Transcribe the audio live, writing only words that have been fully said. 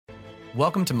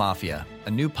Welcome to Mafia,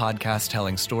 a new podcast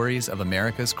telling stories of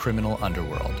America's criminal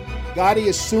underworld. Gotti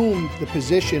assumed the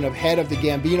position of head of the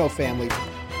Gambino family.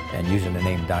 And using the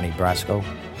name Donnie Brasco,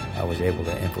 I was able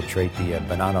to infiltrate the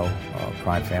Bonanno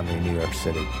crime family in New York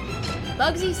City.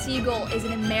 Bugsy Siegel is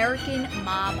an American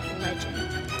mob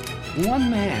legend.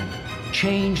 One man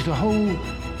changed the whole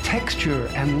texture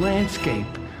and landscape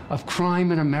of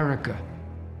crime in America.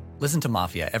 Listen to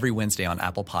Mafia every Wednesday on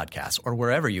Apple Podcasts or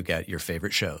wherever you get your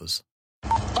favorite shows.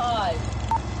 5,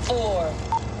 4,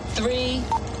 3,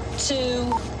 2,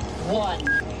 1.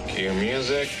 Cue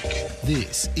music.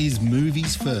 This is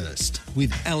Movies First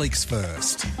with Alex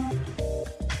First.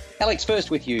 Alex First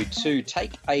with you to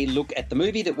take a look at the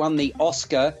movie that won the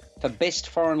Oscar for Best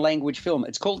Foreign Language Film.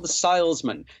 It's called The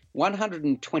Salesman,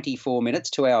 124 minutes,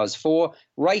 2 hours 4,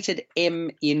 rated M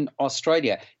in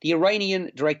Australia. The Iranian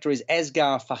director is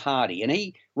Asghar Farhadi, and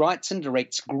he writes and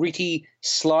directs gritty,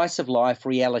 slice-of-life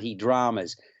reality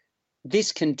dramas.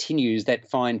 This continues that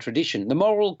fine tradition. The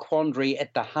moral quandary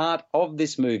at the heart of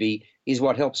this movie is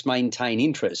what helps maintain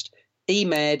interest.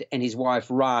 Emad and his wife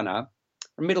Rana,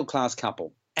 a middle-class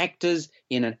couple, actors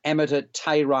in an amateur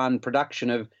Tehran production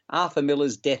of Arthur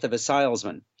Miller's Death of a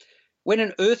Salesman. When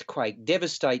an earthquake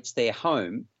devastates their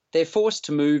home, they're forced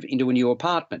to move into a new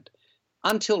apartment.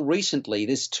 Until recently,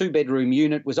 this two-bedroom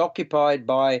unit was occupied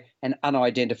by an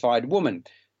unidentified woman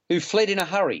who fled in a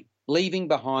hurry, leaving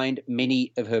behind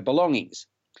many of her belongings.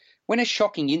 When a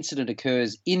shocking incident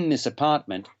occurs in this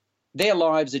apartment, their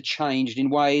lives are changed in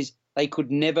ways they could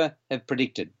never have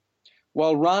predicted.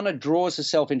 While Rana draws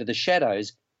herself into the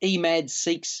shadows, Emad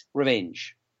seeks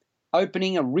revenge,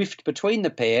 opening a rift between the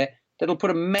pair that'll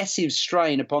put a massive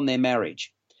strain upon their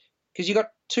marriage. Because you've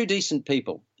got two decent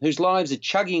people whose lives are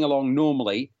chugging along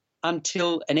normally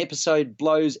until an episode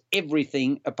blows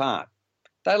everything apart.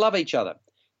 They love each other.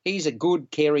 He's a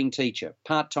good, caring teacher,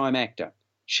 part-time actor.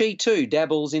 She too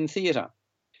dabbles in theatre.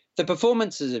 The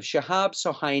performances of Shahab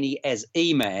Sohaini as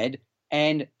Emad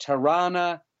and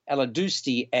Tarana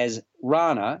Aladousti as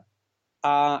Rana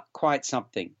are quite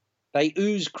something. They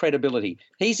ooze credibility.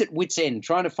 He's at wit's end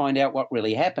trying to find out what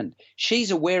really happened.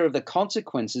 She's aware of the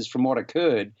consequences from what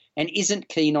occurred and isn't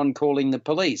keen on calling the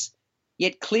police.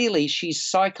 Yet clearly she's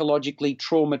psychologically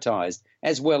traumatized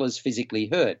as well as physically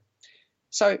hurt.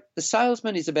 So The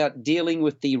Salesman is about dealing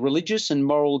with the religious and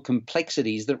moral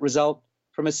complexities that result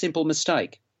from a simple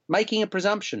mistake, making a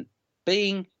presumption,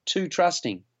 being too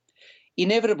trusting.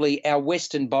 Inevitably, our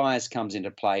Western bias comes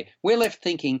into play. We're left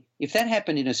thinking if that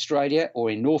happened in Australia or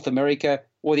in North America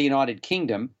or the United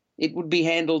Kingdom, it would be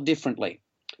handled differently.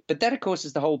 But that, of course,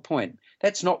 is the whole point.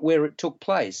 That's not where it took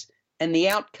place. And the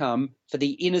outcome for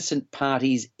the innocent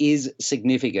parties is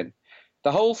significant.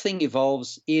 The whole thing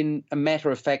evolves in a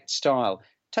matter-of-fact style.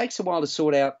 It takes a while to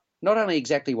sort out not only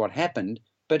exactly what happened,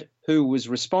 but who was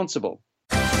responsible.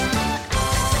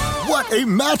 What a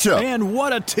matchup! And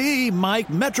what a team, Mike.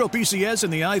 Metro PCS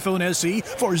and the iPhone SE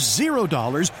for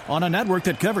 $0 on a network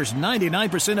that covers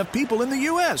 99% of people in the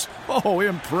U.S. Oh,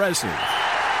 impressive.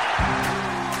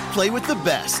 Play with the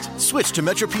best. Switch to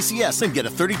Metro PCS and get a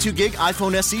 32-gig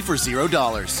iPhone SE for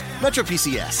 $0. Metro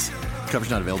PCS.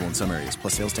 Coverage not available in some areas,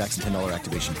 plus sales tax and $10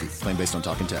 activation fee. Claim based on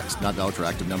talk and text. Not valid for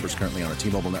active numbers currently on a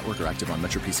T-Mobile network or active on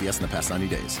Metro PCS in the past 90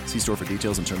 days. See store for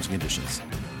details and terms and conditions.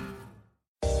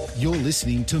 You're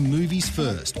listening to Movies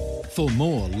First. For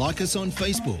more, like us on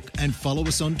Facebook and follow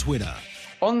us on Twitter.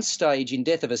 On stage in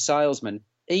Death of a Salesman,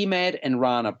 Emad and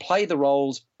Rana play the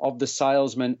roles of the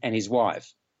salesman and his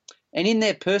wife. And in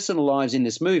their personal lives in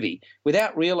this movie,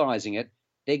 without realising it,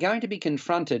 they're going to be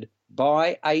confronted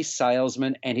by a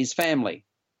salesman and his family.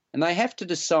 And they have to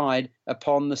decide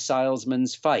upon the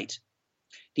salesman's fate.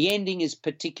 The ending is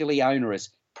particularly onerous,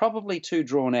 probably too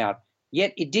drawn out.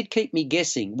 Yet it did keep me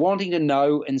guessing, wanting to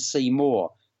know and see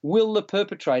more. Will the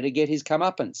perpetrator get his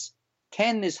comeuppance?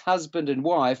 Can this husband and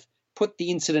wife put the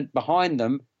incident behind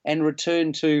them and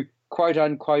return to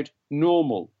quote-unquote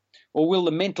normal? Or will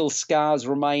the mental scars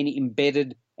remain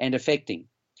embedded and affecting?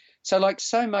 So like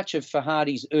so much of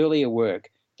Farhadi's earlier work,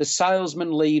 The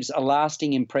Salesman leaves a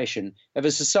lasting impression of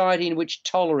a society in which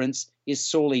tolerance is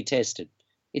sorely tested.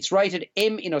 It's rated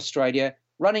M in Australia,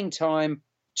 running time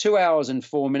 2 hours and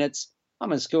 4 minutes. I'm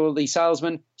going to score The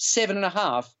Salesman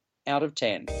 7.5 out of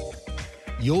 10.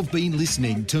 You've been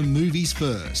listening to Movies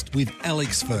First with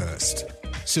Alex First.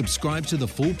 Subscribe to the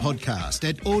full podcast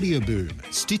at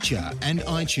Audioboom, Stitcher and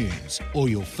iTunes, or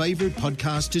your favourite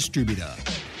podcast distributor.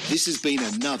 This has been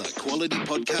another quality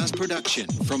podcast production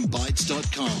from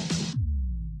Bytes.com.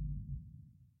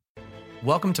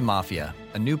 Welcome to Mafia,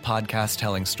 a new podcast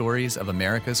telling stories of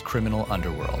America's criminal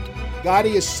underworld.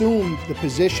 Gotti assumed the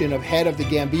position of head of the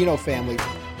Gambino family.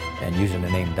 And using the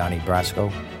name Donnie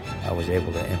Brasco, I was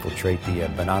able to infiltrate the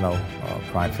Bonanno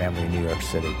crime family in New York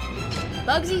City.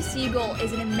 Bugsy Siegel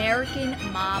is an American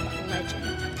mob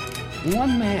legend.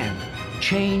 One man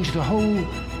changed the whole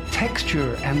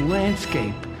texture and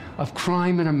landscape of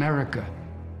crime in America.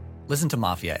 Listen to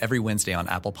Mafia every Wednesday on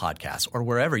Apple Podcasts or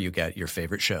wherever you get your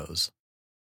favorite shows.